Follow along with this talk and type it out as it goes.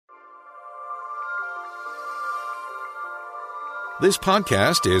This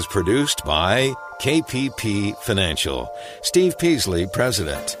podcast is produced by KPP Financial. Steve Peasley,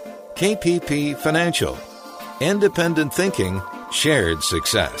 President. KPP Financial. Independent thinking, shared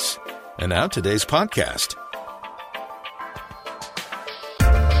success. And now today's podcast.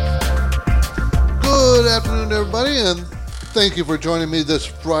 Good afternoon, everybody, and thank you for joining me this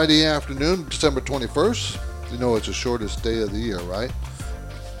Friday afternoon, December 21st. You know it's the shortest day of the year, right?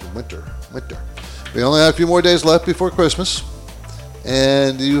 Winter. We only have a few more days left before Christmas,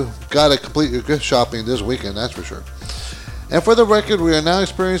 and you got to complete your gift shopping this weekend, that's for sure. And for the record, we are now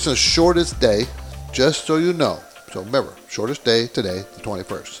experiencing the shortest day, just so you know. So remember, shortest day today, the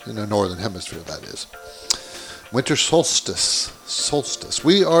 21st, in the northern hemisphere, that is. Winter solstice.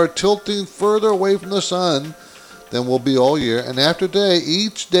 We are tilting further away from the sun than we'll be all year, and after today,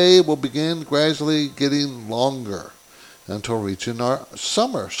 each day will begin gradually getting longer until reaching our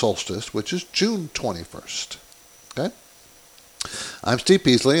summer solstice, which is June 21st. Okay? I'm Steve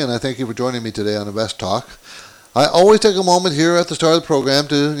Peasley, and I thank you for joining me today on Invest Talk. I always take a moment here at the start of the program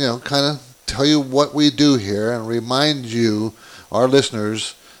to, kind of tell you what we do here and remind you, our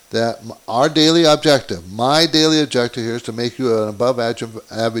listeners, that our daily objective, my daily objective here is to make you an above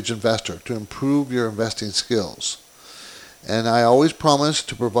average investor, to improve your investing skills. And I always promise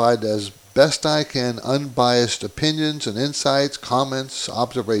to provide as best I can unbiased opinions and insights, comments,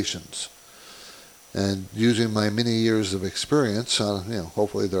 observations. And using my many years of experience,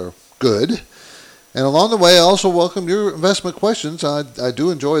 hopefully they're good. And along the way, I also welcome your investment questions. I do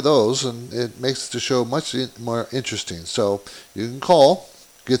enjoy those, and it makes the show much more interesting. So you can call,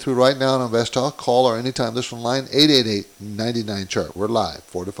 get through right now on Invest Talk, call or anytime this one line, 888-99-CHART. We're live,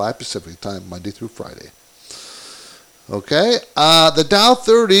 4 to 5 Pacific time, Monday through Friday. Okay, the Dow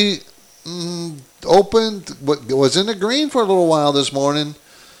 30 opened, was in the green for a little while this morning,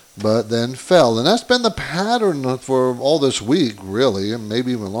 but then fell. And that's been the pattern for all this week, really, and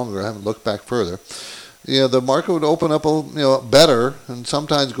maybe even longer. I haven't looked back further. The market would open up better, and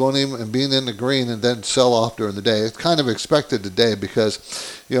sometimes going in and being in the green and then sell off during the day. It's kind of expected today because,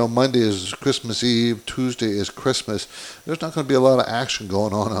 Monday is Christmas Eve, Tuesday is Christmas. There's not going to be a lot of action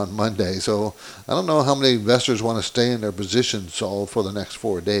going on Monday. So I don't know how many investors want to stay in their positions all for the next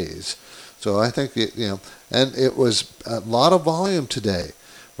 4 days. So I think, and it was a lot of volume today.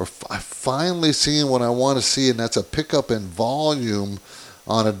 We're finally seeing what I want to see, and that's a pickup in volume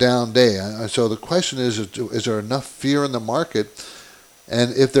on a down day. So the question is there enough fear in the market?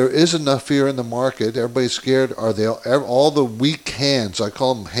 And if there is enough fear in the market, everybody's scared. Are they all the weak hands? I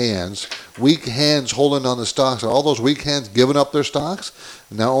call them hands. Weak hands holding on the stocks. Are all those weak hands giving up their stocks?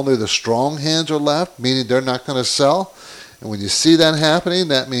 Now only the strong hands are left, meaning they're not going to sell. And when you see that happening,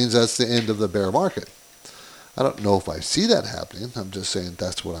 that means that's the end of the bear market. I don't know if I see that happening. I'm just saying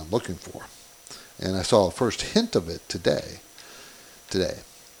that's what I'm looking for. And I saw a first hint of it today.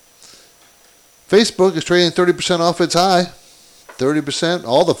 Facebook is trading 30% off its high. 30%.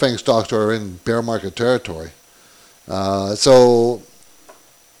 All the FANG stocks are in bear market territory. So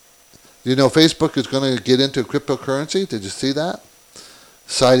Facebook is going to get into cryptocurrency. Did you see that?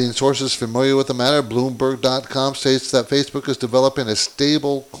 Citing sources familiar with the matter, Bloomberg.com states that Facebook is developing a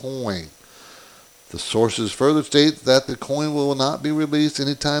stable coin. The sources further state that the coin will not be released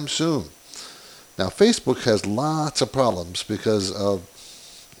anytime soon. Now, Facebook has lots of problems because of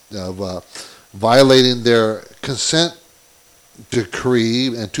violating their consent decree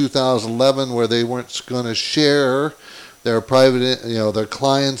in 2011, where they weren't going to share their private, their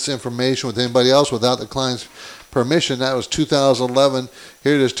clients' information with anybody else without the client's permission. That was 2011.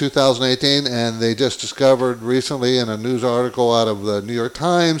 Here it is 2018, and they just discovered recently in a news article out of the New York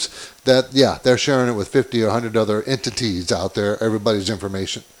Times that, they're sharing it with 50 or 100 other entities out there, everybody's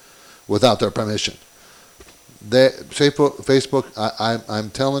information, without their permission. Facebook, I'm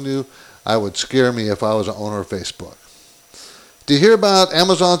telling you, I would scare me if I was an owner of Facebook. Do you hear about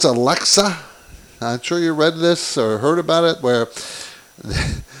Amazon's Alexa? I'm sure you read this or heard about it, where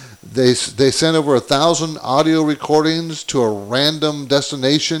they sent over 1,000 audio recordings to a random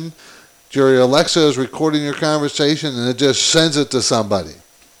destination. Your Alexa is recording your conversation, and it just sends it to somebody.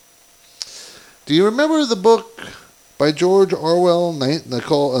 Do you remember the book by George Orwell?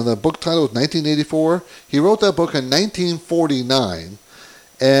 The book title was 1984. He wrote that book in 1949,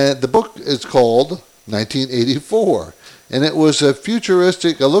 and the book is called 1984. And it was a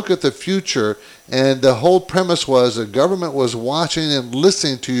look at the future, and the whole premise was the government was watching and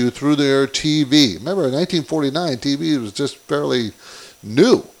listening to you through their TV. Remember, in 1949, TV was just fairly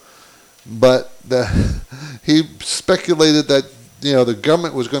new. But he speculated that the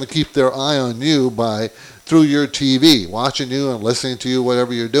government was going to keep their eye on you through your TV, watching you and listening to you,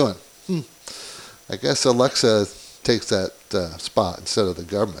 whatever you're doing. I guess Alexa takes that spot instead of the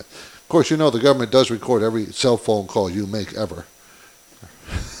government. Of course, you know the government does record every cell phone call you make ever.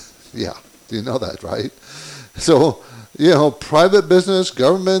 Yeah, you know that, right? So, private business,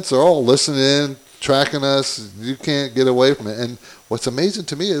 governments are all listening, tracking us. You can't get away from it. And what's amazing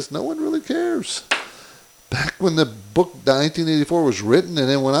to me is no one really cares. Back when the book 1984 was written, and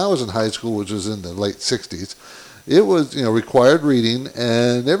then when I was in high school, which was in the late 60s, it was, required reading,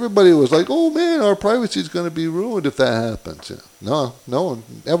 and everybody was like, oh man, our privacy is going to be ruined if that happens. No one,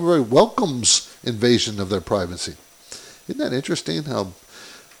 everybody welcomes invasion of their privacy. Isn't that interesting how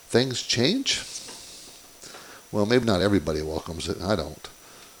things change? Well, maybe not everybody welcomes it. I don't.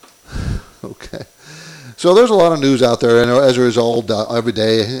 Okay. So there's a lot of news out there, and as a result, every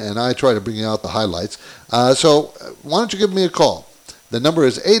day, and I try to bring out the highlights. So why don't you give me a call? The number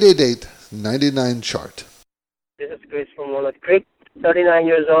is 888-99-CHART. This is Chris from Walnut Creek, 39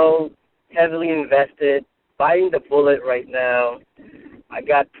 years old, heavily invested, biting the bullet right now. I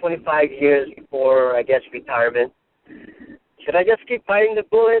got 25 years before, I guess, retirement. Should I just keep biting the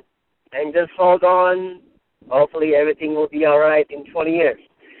bullet and just hold on? Hopefully everything will be all right in 20 years.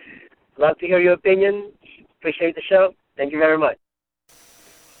 Love to hear your opinion. Appreciate the show. Thank you very much.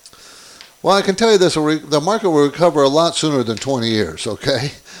 Well, I can tell you this, the market will recover a lot sooner than 20 years,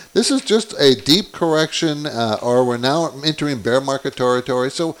 okay? This is just a deep correction, or we're now entering bear market territory.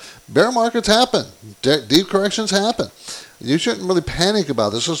 So bear markets happen. Deep corrections happen. You shouldn't really panic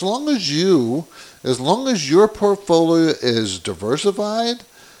about this. As long as your portfolio is diversified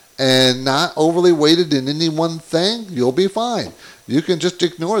and not overly weighted in any one thing, you'll be fine. You can just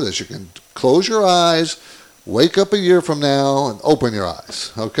ignore this. You can close your eyes, wake up a year from now, and open your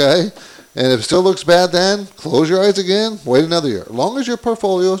eyes, okay? And if it still looks bad then, close your eyes again, wait another year. As long as your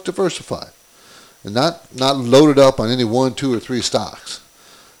portfolio is diversified and not loaded up on any 1, 2, or 3 stocks.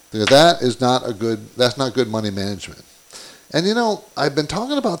 That's not good money management. And I've been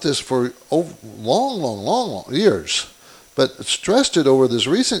talking about this for long years, but stressed it over this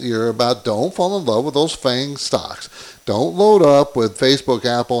recent year about don't fall in love with those FANG stocks. Don't load up with Facebook,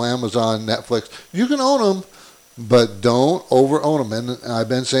 Apple, Amazon, Netflix. You can own them, but don't over-own them. And I've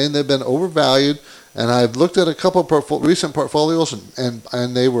been saying they've been overvalued, and I've looked at a couple of recent portfolios,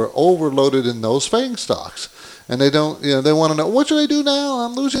 and they were overloaded in those FANG stocks. And they don't, they want to know, what should I do now?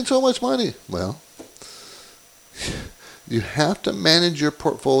 I'm losing so much money. Well, you have to manage your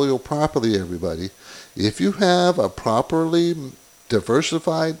portfolio properly, everybody. If you have a properly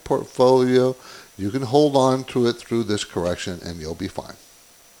diversified portfolio, you can hold on to it through this correction, and you'll be fine.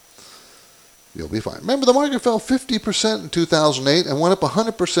 You'll be fine. Remember, the market fell 50% in 2008 and went up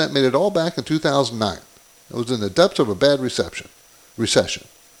 100%, made it all back in 2009. It was in the depths of a bad recession.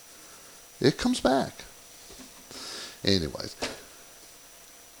 It comes back. Anyways,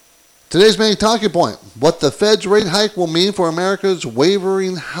 today's main talking point, what the Fed's rate hike will mean for America's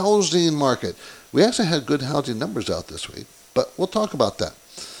wavering housing market. We actually had good housing numbers out this week, but we'll talk about that.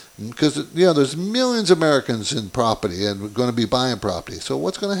 Because, there's millions of Americans in property and we're going to be buying property. So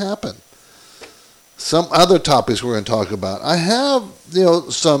what's going to happen? Some other topics we're going to talk about. I have,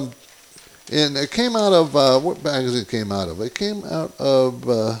 some, and it came out of, what magazine came out of? It came out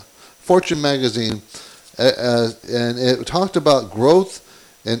of Fortune magazine, and it talked about growth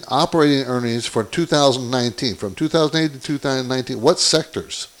in operating earnings for 2019, from 2008 to 2019. What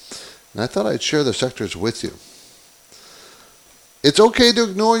sectors? And I thought I'd share the sectors with you. It's okay to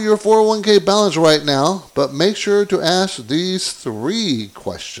ignore your 401k balance right now, but make sure to ask these 3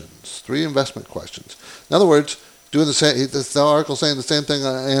 investment questions. In other words, doing the article saying the same thing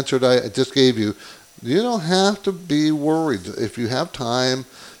I just gave you. You don't have to be worried. If you have time,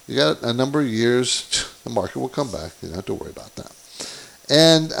 you got a number of years, the market will come back. You don't have to worry about that.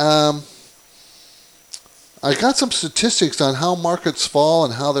 And I got some statistics on how markets fall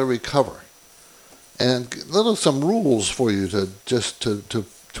and how they recover. And some rules for you to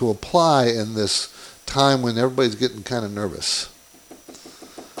apply in this time when everybody's getting kind of nervous.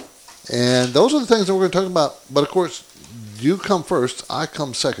 And those are the things that we're going to talk about. But of course, you come first, I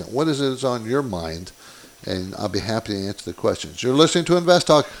come second. What is it that's on your mind? And I'll be happy to answer the questions. You're listening to Invest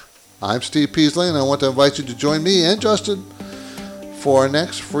Talk. I'm Steve Peasley, and I want to invite you to join me and Justin for our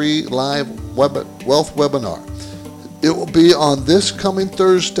next free live wealth webinar. It will be on this coming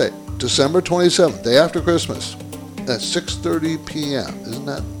Thursday, December 27th, day after Christmas, at 6:30 p.m. Isn't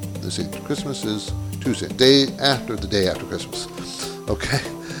that? Let's see, Christmas is Tuesday, day after Christmas. Okay,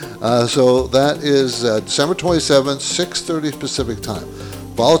 so that is December 27th, 6:30 Pacific time.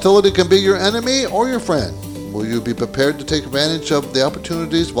 Volatility can be your enemy or your friend. Will you be prepared to take advantage of the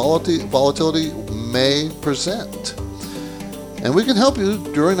opportunities volatility may present? And we can help you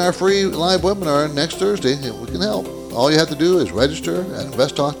during our free live webinar next Thursday. We can help. All you have to do is register at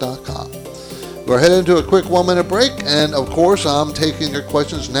investtalk.com. We're heading into a quick 1-minute break, and of course, I'm taking your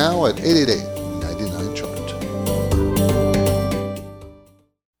questions now at 888-99-CHART.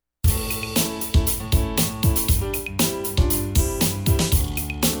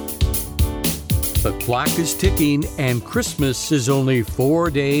 The clock is ticking, and Christmas is only 4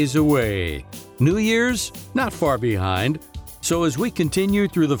 days away. New Year's not far behind. So as we continue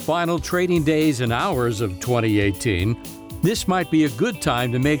through the final trading days and hours of 2018, this might be a good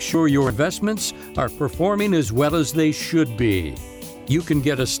time to make sure your investments are performing as well as they should be. You can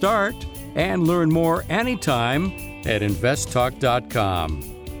get a start and learn more anytime at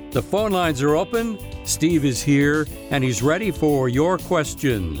investtalk.com. The phone lines are open. Steve is here, and he's ready for your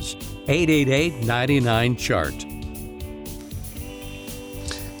questions. 888-99-CHART.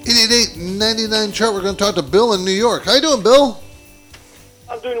 888-99-CHART. We're going to talk to Bill in New York. How you doing, Bill?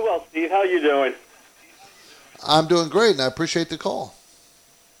 I'm doing well, Steve. How are you doing? I'm doing great, and I appreciate the call.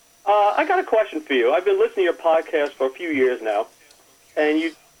 I got a question for you. I've been listening to your podcast for a few years now, and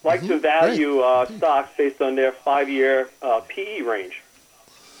you like to value stocks based on their 5-year PE range.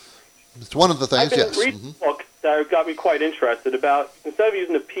 It's one of the things, I've been yes. reading a book that got me quite interested about, instead of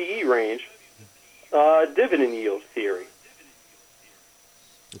using the PE range, dividend yield theory.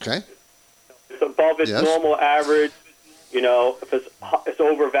 Okay. It's above its normal average. You know, if it's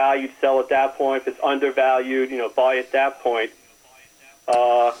overvalued, sell at that point. If it's undervalued, buy at that point.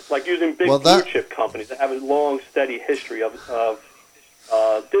 Like using big blue chip companies that have a long, steady history of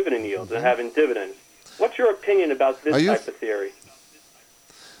dividend yields and having dividends. What's your opinion about this type of theory?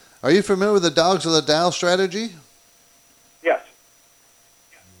 Are you familiar with the dogs of the Dow strategy? Yes.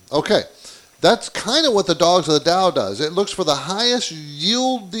 Okay. That's kind of what the dogs of the Dow does. It looks for the highest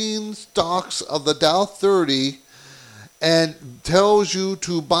yielding stocks of the Dow 30 and tells you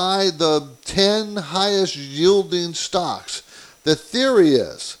to buy the 10 highest yielding stocks. The theory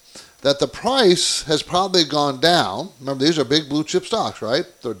is that the price has probably gone down. Remember, these are big blue chip stocks, right?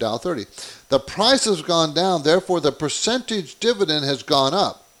 They're Dow 30. The price has gone down, therefore the percentage dividend has gone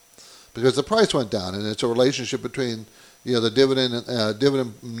up because the price went down, and it's a relationship between the dividend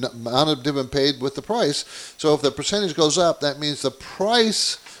amount of dividend paid with the price. So if the percentage goes up, that means the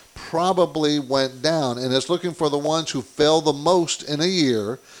price probably went down, and it's looking for the ones who fell the most in a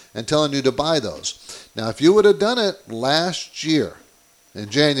year and telling you to buy those. Now, if you would have done it last year in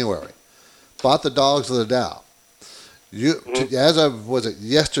January, bought the dogs of the Dow,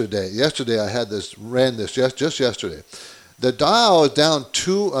 yesterday I had this, ran this just yesterday. The Dow is down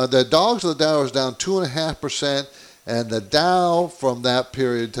the dogs of the Dow is down 2.5%, and the Dow from that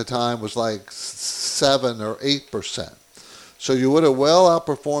period to time was like 7 or 8%. So you would have well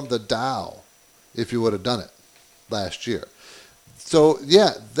outperformed the Dow if you would have done it last year. So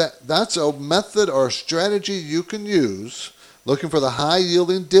yeah, that's a method or a strategy you can use, looking for the high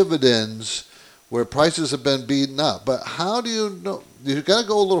yielding dividends where prices have been beaten up. But how do you know? You've got to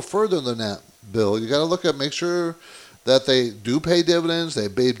go a little further than that, Bill. You got to make sure that they do pay dividends. They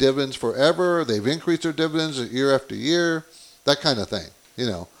pay dividends forever. They've increased their dividends year after year, that kind of thing.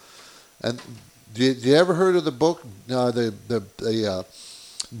 And did you ever heard of the book, the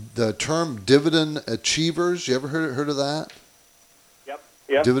term dividend achievers? You ever heard of that?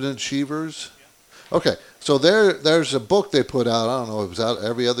 Yep. Dividend achievers. Okay, so there's a book they put out. I don't know, it was out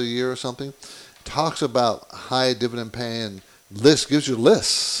every other year or something. Talks about high dividend paying lists, gives you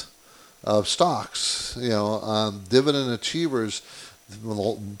lists of stocks, dividend achievers,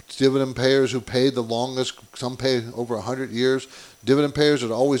 dividend payers who paid the longest, some pay over 100 years, dividend payers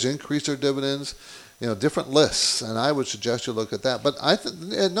that always increase their dividends, different lists, and I would suggest you look at that. But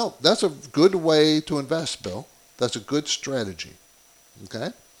no, that's a good way to invest, Bill. That's a good strategy.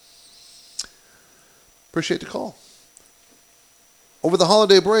 Okay? Appreciate the call. Over the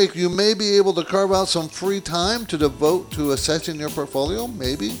holiday break, you may be able to carve out some free time to devote to assessing your portfolio.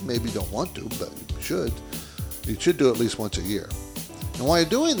 Maybe you don't want to, but you should. You should do it at least once a year. And while you're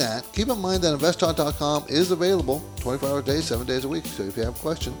doing that, keep in mind that InvestTalk.com is available 24 hours a day, 7 days a week. So if you have a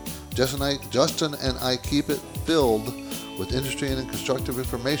question, Justin and I keep it filled with industry and constructive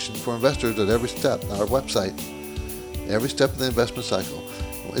information for investors at every step on our website, every step of the investment cycle.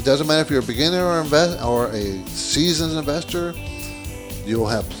 It doesn't matter if you're a beginner or a seasoned investor, you'll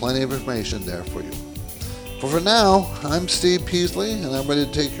have plenty of information there for you. For now, I'm Steve Peasley, and I'm ready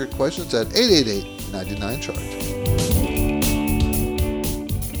to take your questions at 888-99-CHART.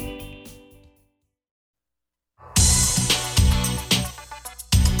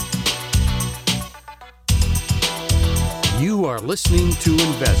 You are listening to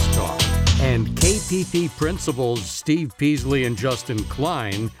Invest Talk, and KPP principals Steve Peasley and Justin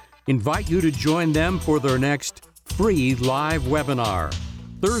Klein invite you to join them for their next free live webinar.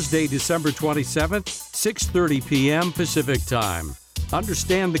 Thursday, December 27th, 6:30 p.m. Pacific Time.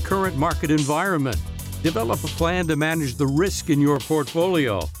 Understand the current market environment. Develop a plan to manage the risk in your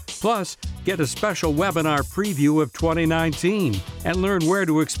portfolio. Plus, get a special webinar preview of 2019 and learn where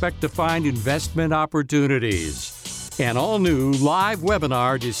to expect to find investment opportunities. An all-new live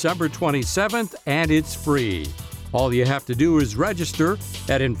webinar December 27th, and it's free. All you have to do is register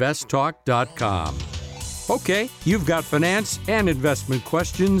at investtalk.com. Okay, you've got finance and investment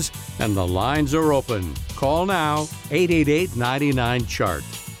questions, and the lines are open. Call now, 888-99-CHART.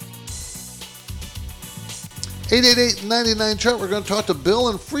 888-99-CHART. We're going to talk to Bill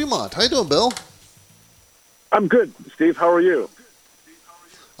in Fremont. How you doing, Bill? I'm good, Steve. How are you?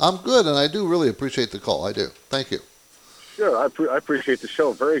 I'm good, and I do really appreciate the call. I do. Thank you. Sure. I appreciate the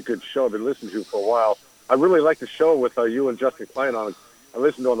show. Very good show. I've been listening to for a while. I really like the show with you and Justin Klein on. I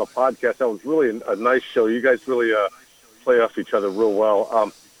listened to it on the podcast. That was really a nice show. You guys really play off each other real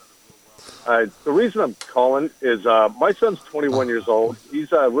well. The reason I'm calling is my son's 21 years old.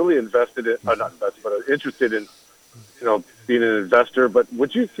 He's really interested in, being an investor. But can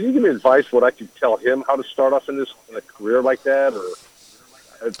you give me advice what I could tell him how to start off in a career like that? Or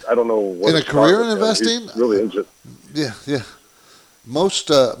I don't know. What in a career in investing? He's really interested. Yeah. Most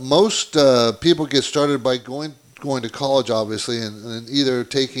people get started by going to college, obviously, and either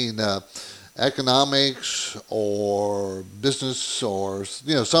taking economics or business or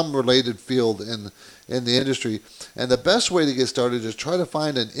some related field in the industry. And the best way to get started is try to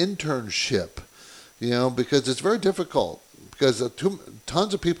find an internship, because it's very difficult. Because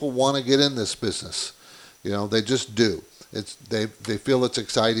tons of people want to get in this business, they just do. They feel it's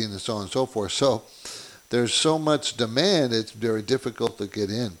exciting and so on and so forth. So there's so much demand, it's very difficult to get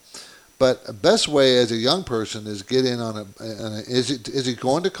in. But the best way as a young person is get in on is he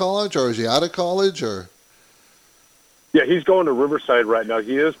going to college or is he out of college or? Yeah, he's going to Riverside right now.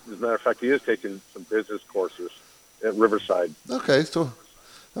 He is, as a matter of fact, he is taking some business courses at Riverside. Okay, so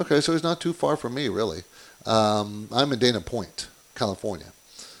he's not too far from me, really. I'm in Dana Point, California.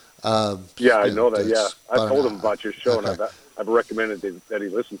 I know that. Yeah, I told him about your show, and I've recommended that he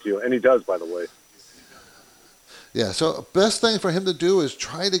listen to you, and he does, by the way. Yeah, so best thing for him to do is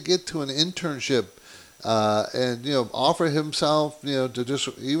try to get to an internship, and offer himself, to just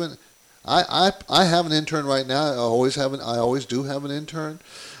even. I have an intern right now. I always do have an intern,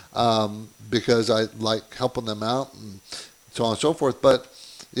 because I like helping them out and so on and so forth. But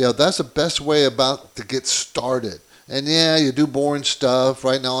that's the best way to get started. And you do boring stuff.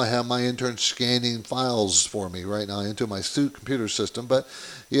 Right now I have my intern scanning files for me right now into my computer system. But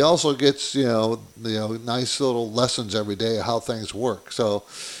he also gets, nice little lessons every day of how things work. So,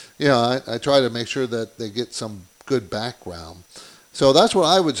 I try to make sure that they get some good background. So that's what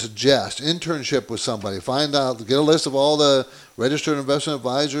I would suggest. Internship with somebody. Find out, get a list of all the registered investment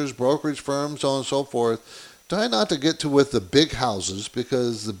advisors, brokerage firms, so on and so forth. Try not to get with the big houses,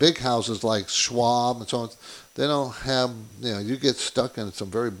 because the big houses like Schwab and so on, they don't have, you get stuck in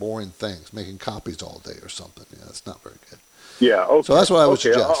some very boring things, making copies all day or something. It's not very good. Yeah, okay. So that's what I would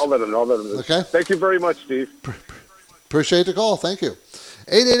suggest. I'll let him know. Okay. Thank you very much, Steve. Appreciate the call. Thank you.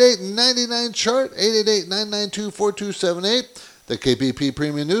 888-99-CHART, 888-992-4278. The KPP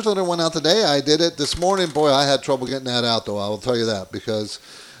Premium Newsletter went out today. I did it this morning. Boy, I had trouble getting that out, though. I will tell you that, because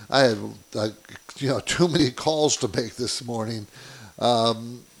I had too many calls to make this morning.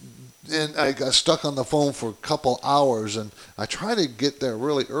 And I got stuck on the phone for a couple hours, and I tried to get there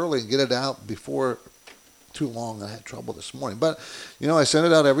really early and get it out before too long. I had trouble this morning. But, I send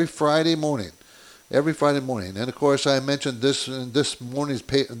it out every Friday morning. And, of course, I mentioned this in this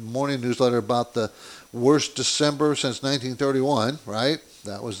morning newsletter about the worst December since 1931, right?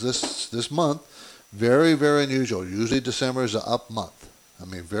 That was this month. Very, very unusual. Usually December is an up month. I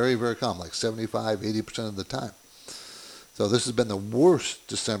mean, very, very common, like 75-80% of the time. So this has been the worst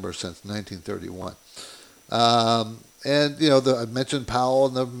December since 1931. And, I mentioned Powell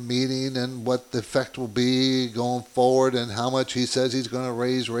in the meeting and what the effect will be going forward and how much he says he's going to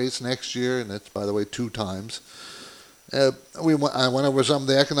raise rates next year. And that's, by the way, 2 times. I went over some of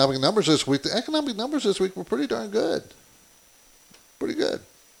the economic numbers this week. The economic numbers this week were pretty darn good. Pretty good.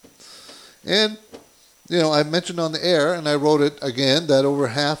 And, I mentioned on the air, and I wrote it again, that over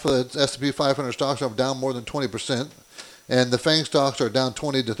half of the S&P 500 stocks are down more than 20%. And the FANG stocks are down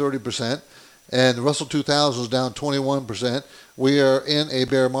 20 to 30%. And the Russell 2000 is down 21%. We are in a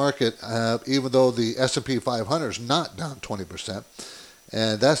bear market, even though the S&P 500 is not down 20%.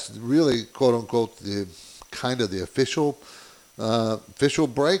 And that's really, quote unquote, the kind of the official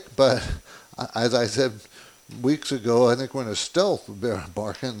break. But as I said, weeks ago, I think we're in a stealth bear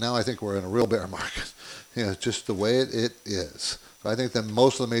market. Now I think we're in a real bear market. Just the way it is. So I think that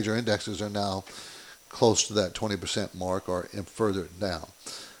most of the major indexes are now close to that 20% mark or further down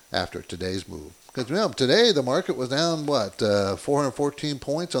after today's move. Because today the market was down, 414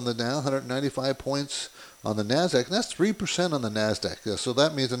 points on the Dow, 195 points on the NASDAQ. And that's 3% on the NASDAQ. So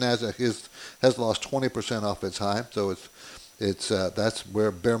that means the NASDAQ has lost 20% off its high. So that's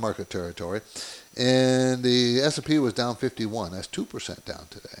where bear market territory. And the S&P was down 51. That's 2% down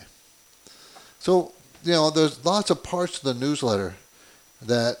today. So, there's lots of parts of the newsletter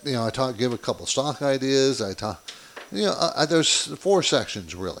that, I give a couple stock ideas. There's 4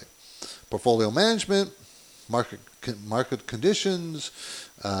 sections really. Portfolio management, market conditions,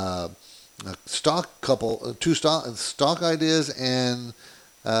 two stock ideas, and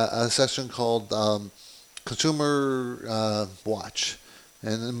a section called Consumer Watch.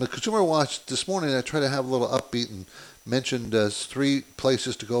 And in the Consumer Watch this morning, I tried to have a little upbeat and mentioned 3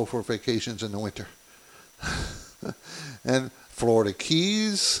 places to go for vacations in the winter. And Florida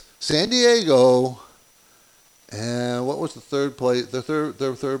Keys, San Diego, and what was the third place? The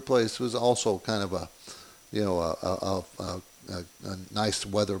third place was also kind of a nice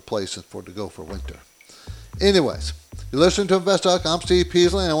weather place to go for winter. Anyways, you're listening to Invest Talk. I'm Steve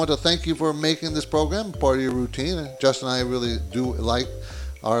Peasley, and I want to thank you for making this program part of your routine. Justin and I really do like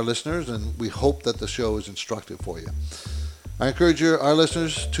our listeners, and we hope that the show is instructive for you. I encourage our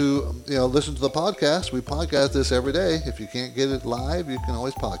listeners to listen to the podcast. We podcast this every day. If you can't get it live, you can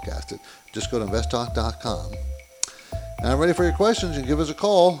always podcast it. Just go to investtalk.com. And I'm ready for your questions. And give us a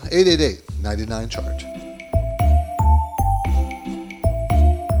call, 888-99-CHART.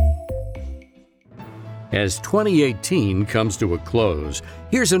 As 2018 comes to a close,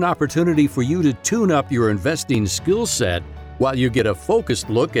 here's an opportunity for you to tune up your investing skill set while you get a focused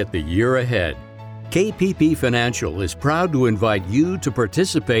look at the year ahead. KPP Financial is proud to invite you to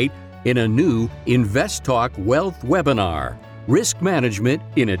participate in a new Invest Talk Wealth webinar, Risk Management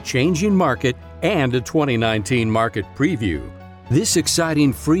in a Changing Market, and a 2019 market preview. This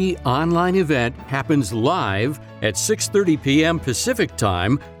exciting free online event happens live at 6:30 p.m. Pacific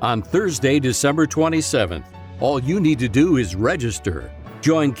Time on Thursday, December 27th. All you need to do is register.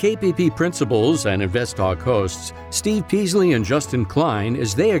 Join KPP principals and Invest Talk hosts Steve Peasley and Justin Klein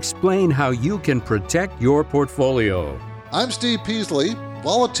as they explain how you can protect your portfolio. I'm Steve Peasley.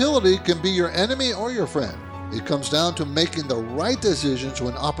 Volatility can be your enemy or your friend. It comes down to making the right decisions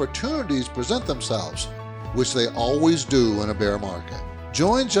when opportunities present themselves, which they always do in a bear market.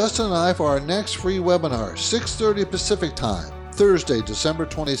 Join Justin and I for our next free webinar, 6:30 Pacific Time, Thursday, December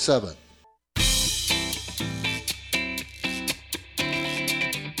 27th.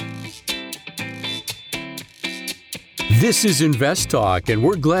 This is Invest Talk, and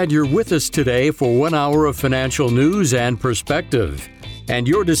we're glad you're with us today for 1 hour of financial news and perspective. And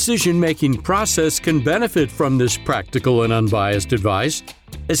your decision-making process can benefit from this practical and unbiased advice,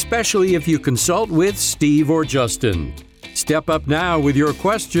 especially if you consult with Steve or Justin. Step up now with your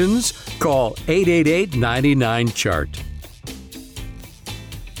questions. Call 888-99-CHART.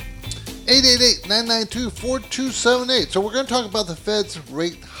 888-992-4278. So we're going to talk about the Fed's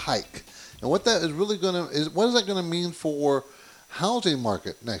rate hike. And what that is really what is that going to mean for housing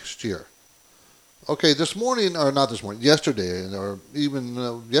market next year? Okay, yesterday, or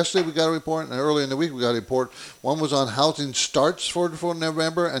even yesterday we got a report, and earlier in the week we got a report. One was on housing starts for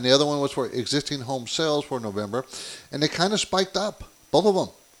November, and the other one was for existing home sales for November, and they kind of spiked up, both of them.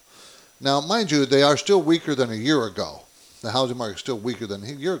 Now, mind you, they are still weaker than a year ago. The housing market is still weaker than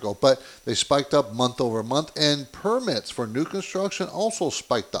a year ago, but they spiked up month over month, and permits for new construction also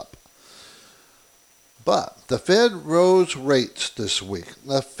spiked up. But the Fed rose rates this week.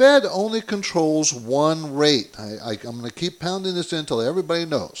 The Fed only controls one rate. I'm going to keep pounding this in until everybody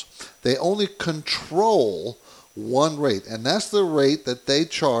knows. They only control one rate, and that's the rate that they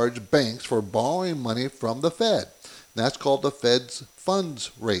charge banks for borrowing money from the Fed. That's called the Fed's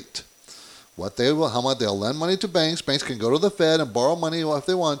funds rate. How much they'll lend money to banks. Banks can go to the Fed and borrow money if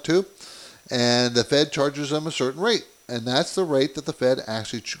they want to, and the Fed charges them a certain rate, and that's the rate that the Fed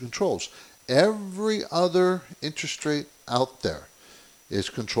actually controls. Every other interest rate out there is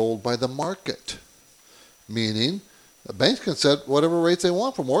controlled by the market, meaning the banks can set whatever rates they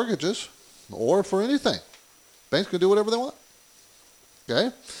want for mortgages or for anything. Banks can do whatever they want.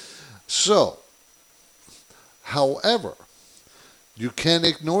 Okay? So, however, you can't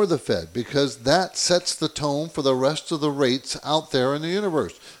ignore the Fed because that sets the tone for the rest of the rates out there in the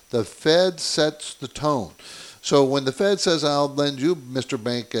universe. The Fed sets the tone. So when the Fed says, I'll lend you, Mr.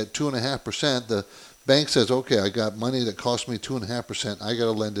 Bank, at 2.5%, the bank says, okay, I got money that cost me 2.5%. I got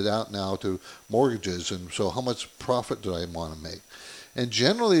to lend it out now to mortgages, and so how much profit do I want to make? And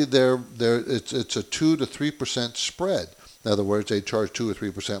generally, it's a 2 to 3% spread. In other words, they charge 2 or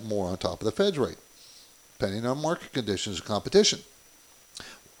 3% more on top of the Fed's rate, depending on market conditions and competition.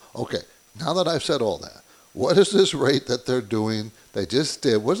 Okay, now that I've said all that, what is this rate that they're doing, they just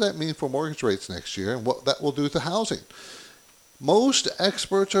did? What does that mean for mortgage rates next year, and what that will do to housing? Most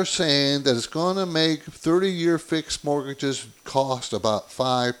experts are saying that it's going to make 30-year fixed mortgages cost about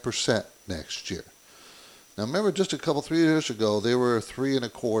 5% next year. Now remember, just 3 years ago, they were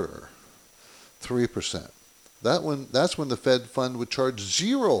 3.25%, 3%. That's when the Fed fund would charge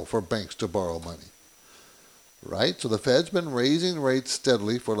 0 for banks to borrow money. Right? So the Fed's been raising rates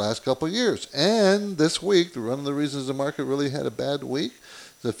steadily for the last couple of years. And this week, one of the reasons the market really had a bad week,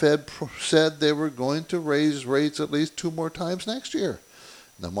 the Fed said they were going to raise rates at least 2 more times next year.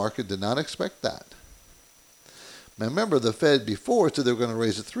 The market did not expect that. Now remember, the Fed before said they were going to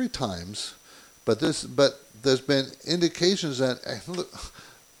raise it 3 times, but there's been indications that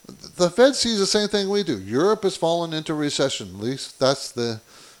the Fed sees the same thing we do. Europe has fallen into recession. At least that's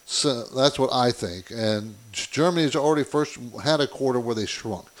what I think. And Germany has already first had a quarter where they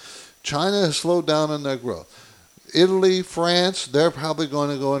shrunk. China has slowed down in their growth. Italy, France, they're probably going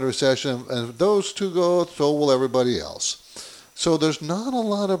to go into recession. And if those two go, so will everybody else. So there's not a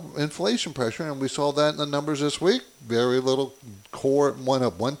lot of inflation pressure, and we saw that in the numbers this week. Very little core, went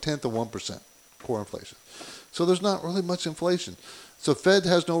up 0.1% core inflation. So there's not really much inflation. So Fed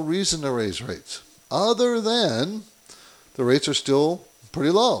has no reason to raise rates, other than the rates are still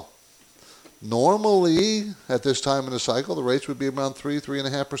pretty low. Normally, at this time in the cycle, the rates would be around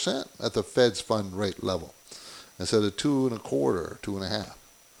 3.5% at the Fed's fund rate level, instead of 2.25%, 2.5%.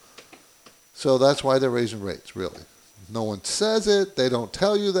 So that's why they're raising rates, really. No one says it, they don't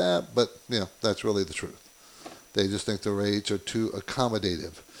tell you that, but that's really the truth. They just think the rates are too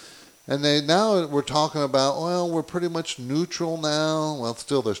accommodative. And now we're talking about, well, we're pretty much neutral now. Well,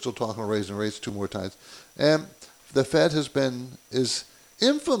 they're still talking about raising rates 2 more times. And the Fed is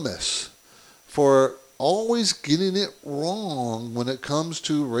infamous for always getting it wrong when it comes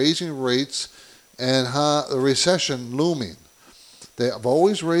to raising rates and the recession looming. They have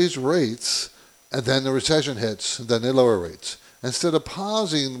always raised rates, and then the recession hits, and then they lower rates. Instead of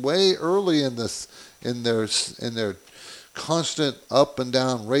pausing way early in their constant up and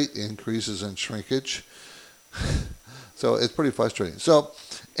down rate increases and shrinkage. So it's pretty frustrating. So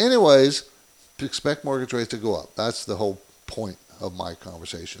anyways, expect mortgage rates to go up. That's the whole point of my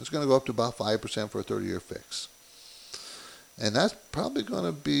conversation. It's going to go up to about 5% for a 30-year fix. And that's probably going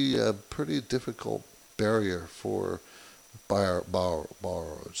to be a pretty difficult barrier for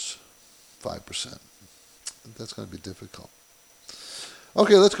borrowers, 5%. That's going to be difficult.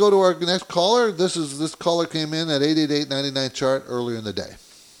 Okay, let's go to our next caller. This caller came in at 888-99 chart earlier in the day.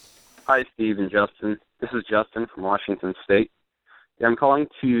 Hi, Steve and Justin. This is Justin from Washington State. I'm calling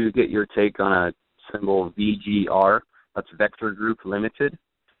to get your take on a symbol VGR. That's Vector Group Limited.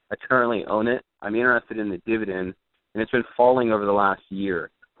 I currently own it. I'm interested in the dividend, and it's been falling over the last year,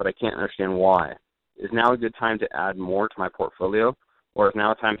 but I can't understand why. Is now a good time to add more to my portfolio, or is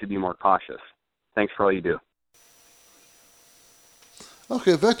now a time to be more cautious? Thanks for all you do.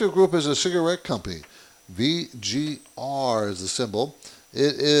 Okay, Vector Group is a cigarette company. VGR is the symbol.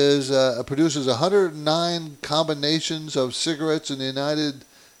 It produces 109 combinations of cigarettes in the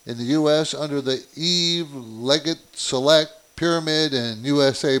U.S. under the Eve, Leggett, Select, Pyramid, and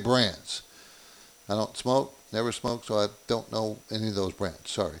USA brands. I don't smoke, never smoked, so I don't know any of those brands.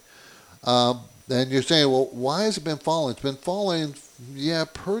 Sorry. And you're saying, well, why has it been falling? It's been falling,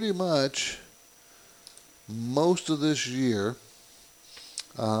 pretty much most of this year.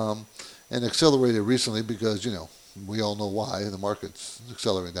 And accelerated recently because, we all know why the market's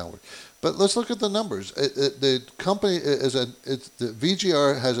accelerating downward. But let's look at the numbers. The company the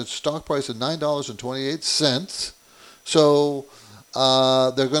VGR has a stock price of $9.28. So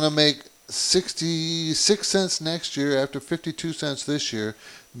they're going to make 66 cents next year after 52 cents this year.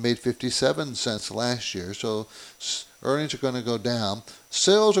 Made 57 cents last year. So earnings are going to go down.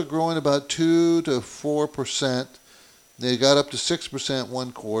 Sales are growing about 2 to 4%. They got up to 6%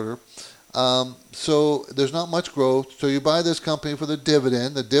 one quarter. So there's not much growth. So you buy this company for the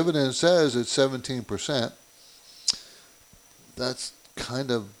dividend. The dividend says it's 17%. That's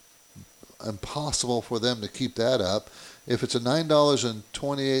kind of impossible for them to keep that up. If it's a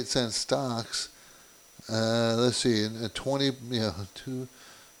 $9.28 stocks, let's see,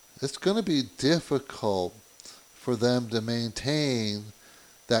 it's going to be difficult for them to maintain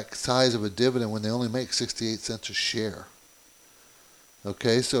that size of a dividend when they only make 68 cents a share.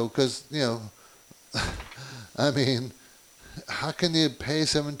 Okay, so because, I mean, how can you pay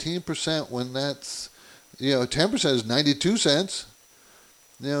 17% when that's, 10% is 92 cents.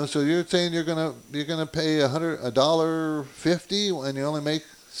 So you're saying you're gonna pay $1.50 and you only make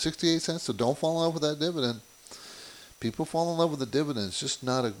 68 cents. So don't fall in love with that dividend. People fall in love with the dividend. It's just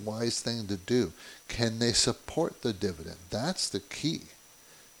not a wise thing to do. Can they support the dividend? That's the key.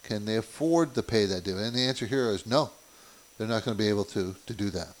 Can they afford to pay that dividend? And the answer here is no. They're not going to be able to do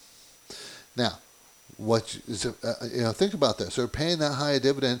that. Now, think about this. They're paying that high a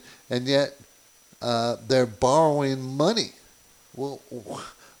dividend, and yet they're borrowing money. Well,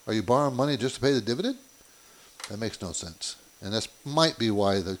 are you borrowing money just to pay the dividend? That makes no sense. And this might be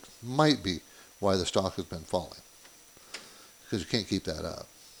why the stock has been falling, because you can't keep that up.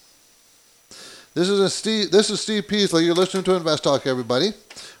 This is Steve Peasley. You're listening to Invest Talk, everybody.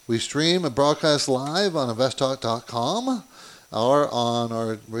 We stream and broadcast live on investtalk.com or on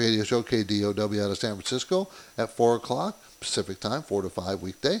our radio show KDOW out of San Francisco at 4 o'clock Pacific time, 4 to 5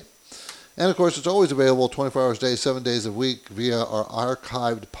 weekday. And, of course, it's always available 24 hours a day, 7 days a week via our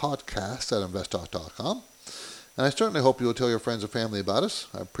archived podcast at investtalk.com. And I certainly hope you'll tell your friends and family about us.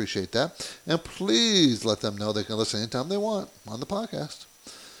 I appreciate that. And please let them know they can listen anytime they want on the podcast.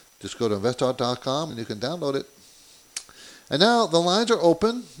 Just go to investtalk.com and you can download it. And now the lines are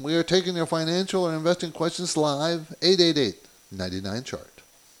open. We are taking your financial or investing questions live, 888-99-CHART.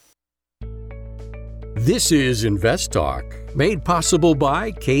 This is Invest Talk, made possible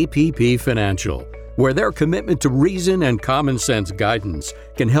by KPP Financial, where their commitment to reason and common sense guidance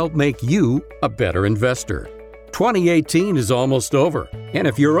can help make you a better investor. 2018 is almost over, and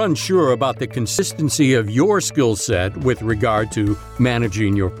if you're unsure about the consistency of your skill set with regard to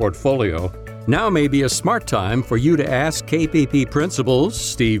managing your portfolio, now may be a smart time for you to ask KPP principals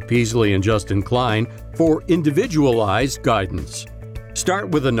Steve Peasley and Justin Klein for individualized guidance. Start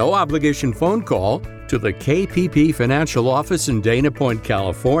with a no-obligation phone call to the KPP Financial Office in Dana Point,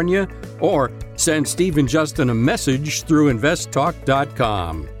 California, or send Steve and Justin a message through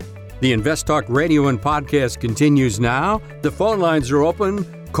investtalk.com. The Invest Talk radio and podcast continues now. The phone lines are open.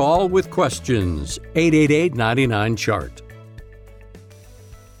 Call with questions. 888-99-CHART.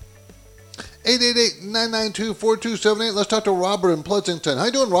 888-992-4278. Let's talk to Robert in Pleasanton. How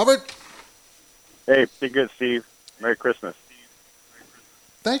you doing, Robert? Hey, pretty good, Steve. Merry Christmas.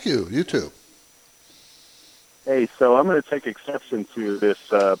 Thank you. You too. Hey, so I'm going to take exception to this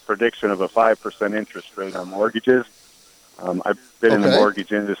prediction of a 5% interest rate on mortgages. I've been in the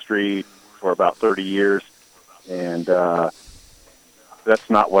mortgage industry for about 30 years, and that's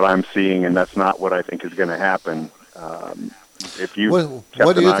not what I'm seeing, and that's not what I think is going to happen. What do you think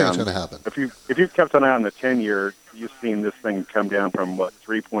is going to happen? If you've kept an eye on the 10-year, you've seen this thing come down from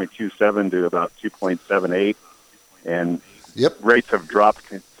 3.27 to about 2.78, and rates have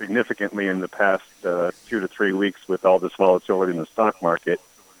dropped significantly in the past 2 to 3 weeks with all this volatility in the stock market.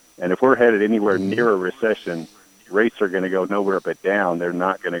 And if we're headed anywhere near a recession, rates are going to go nowhere but down. They're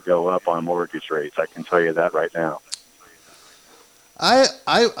not going to go up on mortgage rates. I can tell you that right now.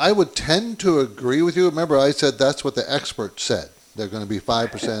 I would tend to agree with you. Remember, I said that's what the experts said. They're going to be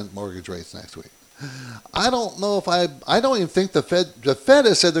 5% mortgage rates next week. I don't know if I don't even think the Fed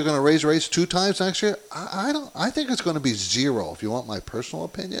has said they're going to raise rates 2 times next year. I think it's going to be 0, if you want my personal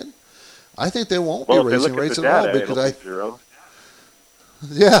opinion. I think they won't be raising rates at all because zero.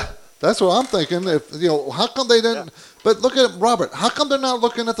 Yeah. That's what I'm thinking. How come they didn't? Yeah. But look at Robert. How come they're not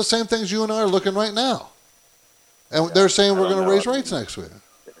looking at the same things you and I are looking right now? And they're saying we're going to raise rates next week.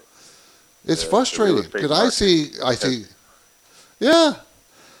 It's frustrating because I see. Yeah,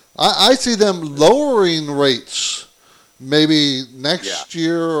 I see them lowering rates maybe next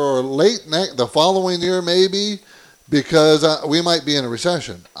year or the following year maybe, because we might be in a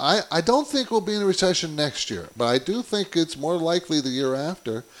recession. I don't think we'll be in a recession next year, but I do think it's more likely the year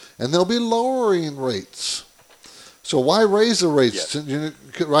after. And they'll be lowering rates. So why raise the rates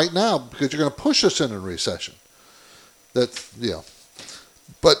right now? Because you're going to push us into a recession. But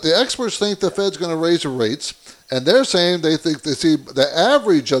the experts think the Fed's going to raise the rates, and they're saying they think the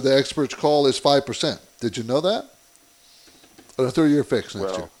average of the experts' call is 5%. Did you know that? On a 30-year fix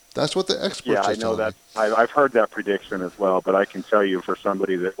next year. That's what the experts are telling me. Yeah, I know that. I've heard that prediction as well, but I can tell you for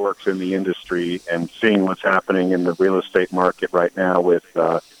somebody that works in the industry and seeing what's happening in the real estate market right now with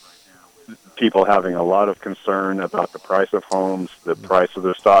people having a lot of concern about the price of homes, the price of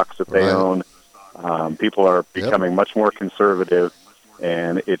the stocks that they own. People are becoming much more conservative,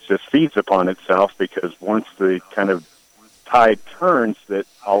 and it just feeds upon itself because once the kind of tide turns that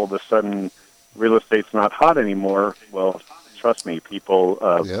all of a sudden real estate's not hot anymore, well, trust me, people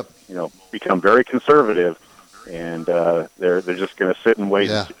become very conservative, and they're just going to sit and wait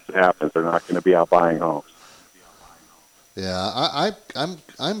and see what happens. They're not going to be out buying homes. Yeah, I'm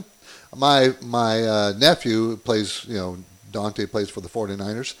my nephew plays, Dante plays for the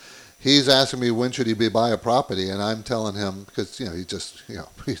 49ers. He's asking me when should he be buy a property, and I'm telling him, because he's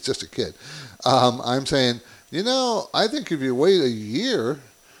just a kid. I'm saying, I think if you wait a year,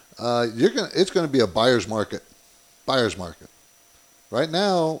 it's going to be a buyer's market. Buyer's market. Right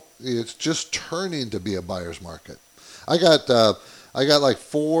now, it's just turning to be a buyer's market. I got like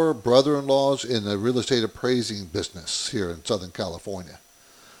 4 brother-in-laws in the real estate appraising business here in Southern California.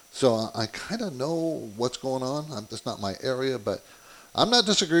 So I kind of know what's going on. That's not my area, but I'm not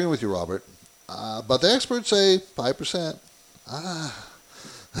disagreeing with you, Robert. But the experts say 5%.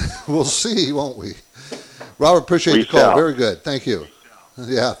 We'll see, won't we? Robert, appreciate the call. Very good. Thank you.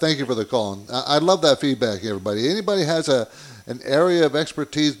 Yeah, thank you for the call. I love that feedback, everybody. Anybody has an area of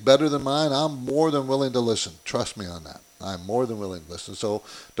expertise better than mine, I'm more than willing to listen. Trust me on that. I'm more than willing to listen. So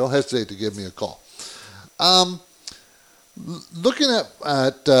don't hesitate to give me a call. Looking at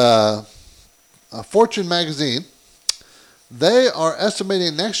Fortune magazine, they are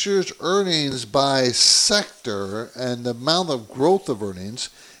estimating next year's earnings by sector and the amount of growth of earnings.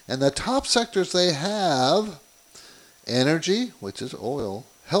 And the top sectors they have: energy, which is oil,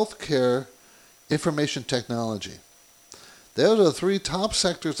 healthcare, information technology. Those are the 3 top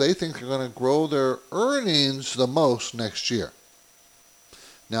sectors they think are going to grow their earnings the most next year.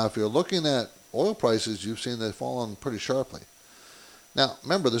 Now, if you're looking at oil prices, you've seen they've fallen pretty sharply. Now,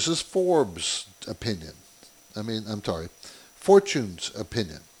 remember, this is Forbes' opinion. Fortune's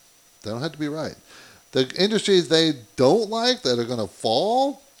opinion. They don't have to be right. The industries they don't like that are going to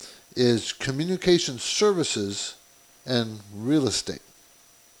fall is communication services and real estate.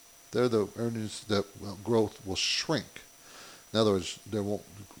 They're the earnings that growth will shrink. In other words,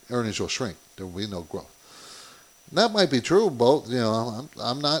 earnings will shrink. There will be no growth. And that might be true. Both,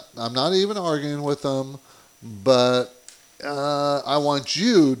 I'm not even arguing with them, but I want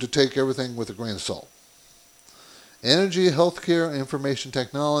you to take everything with a grain of salt. Energy, healthcare, information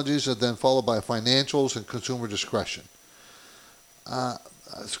technologies, and then followed by financials and consumer discretion.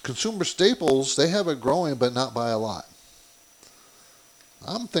 Consumer staples, they have it growing, but not by a lot.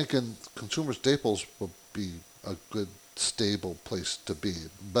 I'm thinking consumer staples will be a good, stable place to be,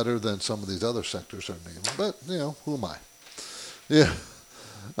 better than some of these other sectors are named. But who am I? Yeah,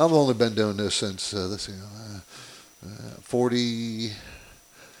 I've only been doing this since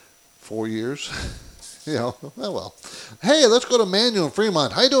 44 years. Oh well. Hey, let's go to Manu in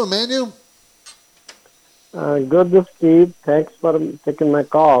Fremont. How you doing, Manu? Good, Steve. Thanks for taking my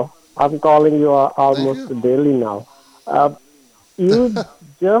call. I'm calling you almost daily now. You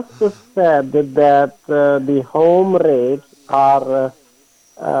just said that the home rates are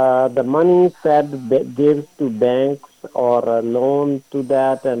the money Fed gives to banks or a loan to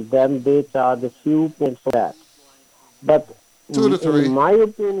that, and then they charge a few points for that. But 2 to 3. In my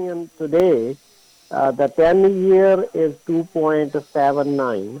opinion today, the 10-year is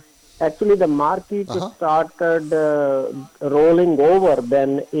 2.79. Actually, the market started rolling over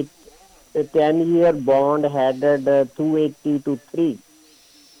when a 10-year bond headed 280 to 3.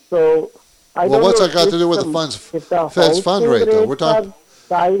 So, what's that got to do with the Fed's fund rate, though? We're talking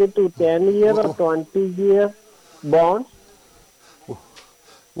tied to 10-year or 20-year bonds.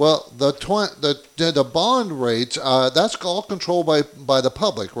 Well, the bond rates, that's all controlled by the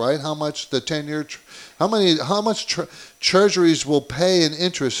public, right? How much the 10-year, how much treasuries will pay in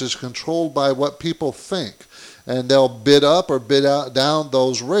interest is controlled by what people think, and they'll bid up or bid down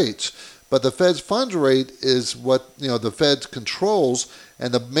those rates. But the Fed's funds rate is what the Fed controls,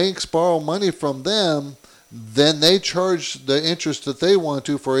 and the banks borrow money from them. Then they charge the interest that they want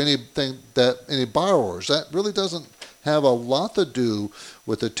to for anything that any borrowers. That really doesn't have a lot to do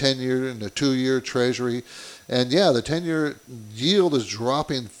with the 10-year and the 2-year treasury. And the 10-year yield is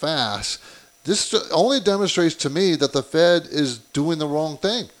dropping fast. This only demonstrates to me that the Fed is doing the wrong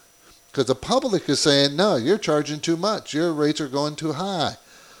thing, because the public is saying, no, you're charging too much. Your rates are going too high.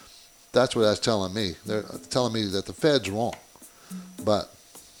 That's what that's telling me. They're telling me that the Fed's wrong. But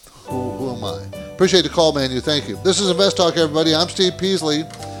who am I? Appreciate the call, Manu. Thank you. This is Invest Talk, everybody. I'm Steve Peasley.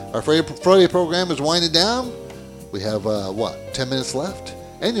 Our Friday program is winding down. We have, 10 minutes left?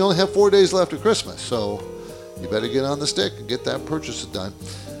 And you only have 4 days left of Christmas. So you better get on the stick and get that purchase done.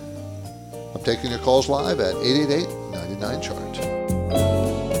 I'm taking your calls live at 888-99-CHART.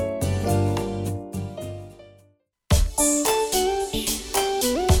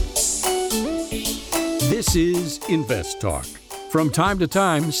 This is Invest Talk. From time to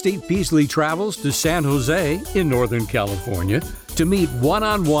time, Steve Peasley travels to San Jose in Northern California to meet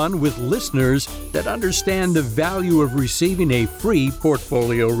one-on-one with listeners that understand the value of receiving a free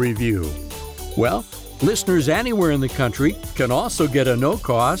portfolio review. Well, listeners anywhere in the country can also get a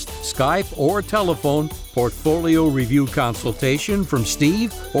no-cost Skype or telephone portfolio review consultation from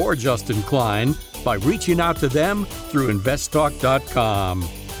Steve or Justin Klein by reaching out to them through investtalk.com.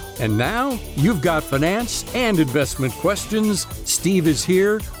 And now you've got finance and investment questions. Steve is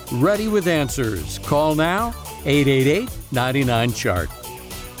here, ready with answers. Call now, 888-99-CHART.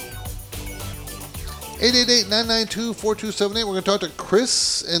 888-992-4278. We're going to talk to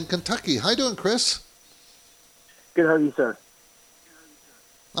Chris in Kentucky. How you doing, Chris? Good. How are you, sir?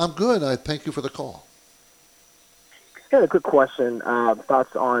 I'm good. I thank you for the call. I had a quick question.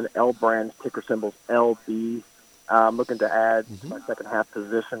 Thoughts on L Brands, ticker symbols LB. I'm looking to add my second half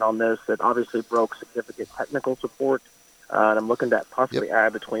position on this. It obviously broke significant technical support. And I'm looking to possibly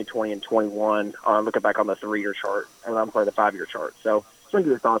add between 20 and 21. Looking back on the 3-year chart. And I'm sorry, the 5-year chart. So just want to get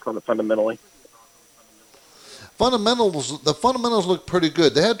your thoughts on it fundamentally. The fundamentals look pretty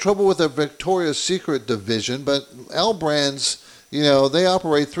good. They had trouble with their Victoria's Secret division, but L Brands, they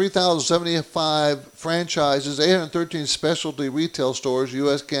operate 3,075 franchises, 813 specialty retail stores,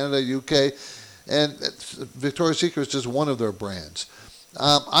 U.S., Canada, U.K., and Victoria's Secret is just one of their brands.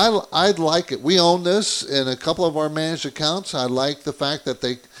 I'd like it. We own this in a couple of our managed accounts. I like the fact that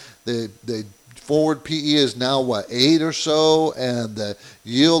they forward PE is now 8 or so, and the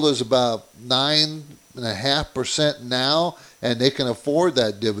yield is about 9.5% now, and they can afford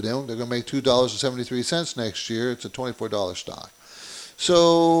that dividend. They're going to make $2.73 next year. It's a $24 stock.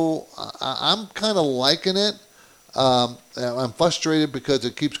 So I'm kind of liking it. I'm frustrated because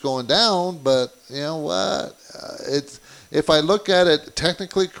it keeps going down, but you know what? If I look at it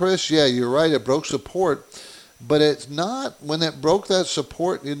technically, Chris, yeah, you're right. It broke support, but it's not. When it broke that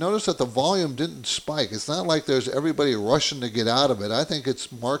support, you notice that the volume didn't spike. It's not like there's everybody rushing to get out of it. I think it's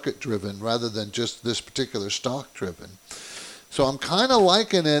market-driven rather than just this particular stock-driven. So I'm kind of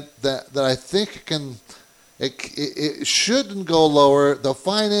liking it that I think it shouldn't go lower.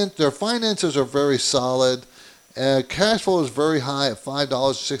 Their finances are very solid. Cash flow is very high at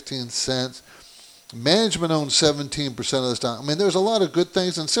 $5.16. Management owns 17% of the stock. I mean, there's a lot of good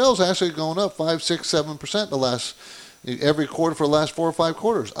things, and sales actually going up 5, 6, 7% every quarter for the last 4 or 5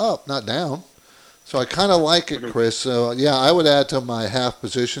 quarters. Up, not down. So I kind of like it, Chris. So yeah, I would add to my half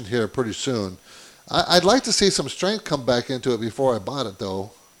position here pretty soon. I'd like to see some strength come back into it before I bought it,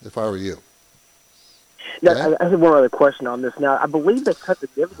 though, if I were you. Now, okay? I have one other question on this. Now, I believe they cut the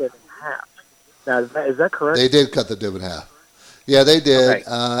dividend in half. Now, is that correct? They did cut the dividend in half. Yeah, they did.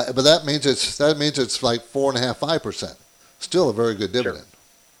 Okay. But that means it's like 4.5%, 5%. Still a very good dividend. Sure.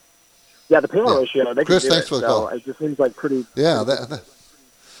 Yeah, the payout ratio. They Chris, can do thanks for the call. It just seems like pretty. Yeah,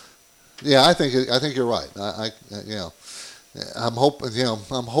 I think you're right. I'm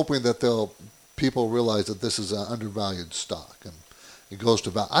hoping that people realize that this is an undervalued stock and it goes to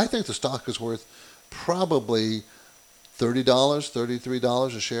value. I think the stock is worth probably $30,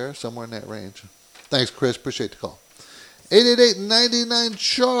 $33 a share, somewhere in that range. Thanks, Chris. Appreciate the call.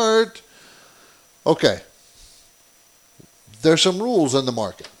 888-99-CHART. Okay. There's some rules in the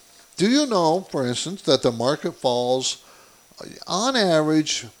market. Do you know, for instance, that the market falls on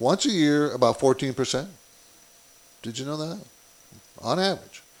average once a year about 14%? Did you know that? On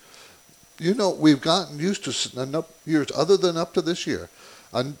average. We've gotten used to enough years, other than up to this year,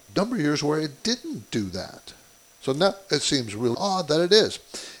 a number of years where it didn't do that. So now it seems really odd that it is.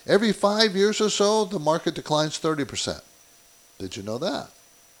 Every 5 years or so, the market declines 30%. Did you know that?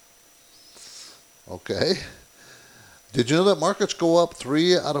 Okay. Did you know that markets go up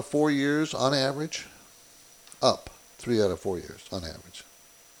 3 out of 4 years on average? Up 3 out of 4 years on average.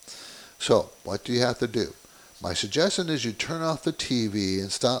 So what do you have to do? My suggestion is you turn off the TV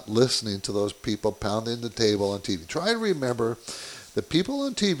and stop listening to those people pounding the table on TV. Try to remember the people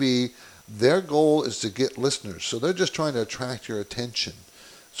on TV, their goal is to get listeners. So they're just trying to attract your attention.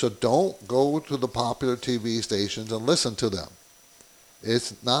 So don't go to the popular TV stations and listen to them.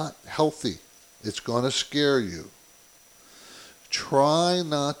 It's not healthy. It's going to scare you. Try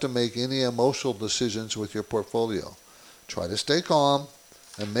not to make any emotional decisions with your portfolio. Try to stay calm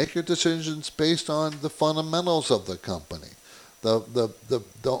and make your decisions based on the fundamentals of the company, the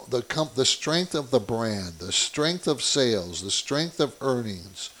strength of the brand, the strength of sales, the strength of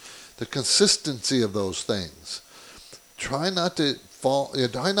earnings, the consistency of those things. Try not to fall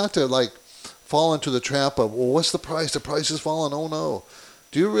into the trap of, well, what's the price? The price is falling. Oh no.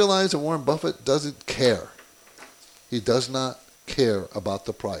 Do you realize that Warren Buffett doesn't care? He does not care about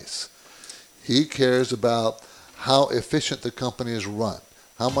the price. He cares about how efficient the company is run,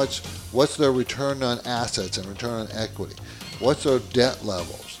 What's their return on assets and return on equity? What's their debt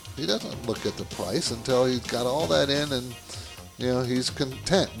levels? He doesn't look at the price until he's got all that in and, he's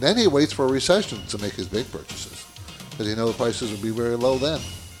content. Then he waits for a recession to make his big purchases because he knows the prices will be very low then.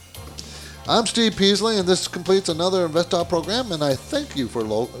 I'm Steve Peasley, and this completes another InvestTalk program, and I thank you for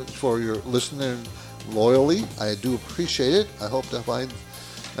your listening loyally. I do appreciate it. I hope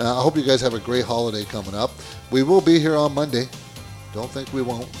you guys have a great holiday coming up. We will be here on Monday. Don't think we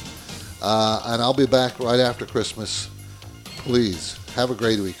won't. And I'll be back right after Christmas. Please have a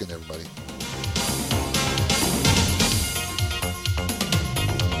great weekend, everybody.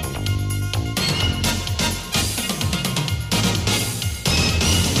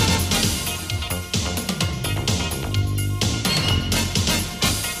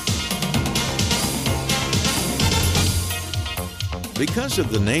 Because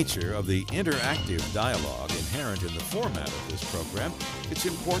of the nature of the interactive dialogue inherent in the format of this program, it's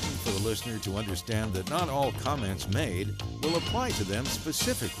important for the listener to understand that not all comments made will apply to them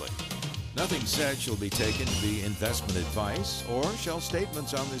specifically. Nothing said shall be taken to be investment advice, or shall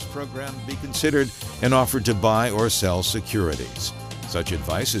statements on this program be considered an offer to buy or sell securities. Such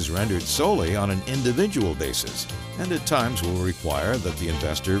advice is rendered solely on an individual basis, and at times will require that the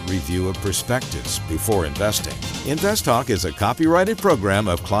investor review a prospectus before investing. InvestTalk is a copyrighted program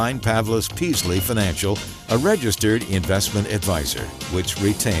of Klein Pavlis Peasley Financial, a registered investment advisor, which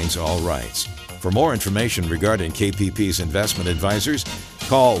retains all rights. For more information regarding KPP's investment advisors,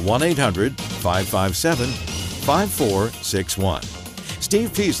 call 1-800-557-5461.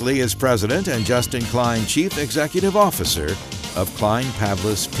 Steve Peasley is President and Justin Klein Chief Executive Officer of Klein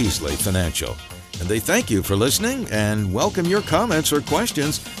Pavlis Peasley Financial. And they thank you for listening and welcome your comments or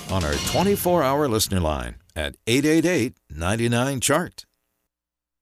questions on our 24-hour listener line at 888-99-CHART.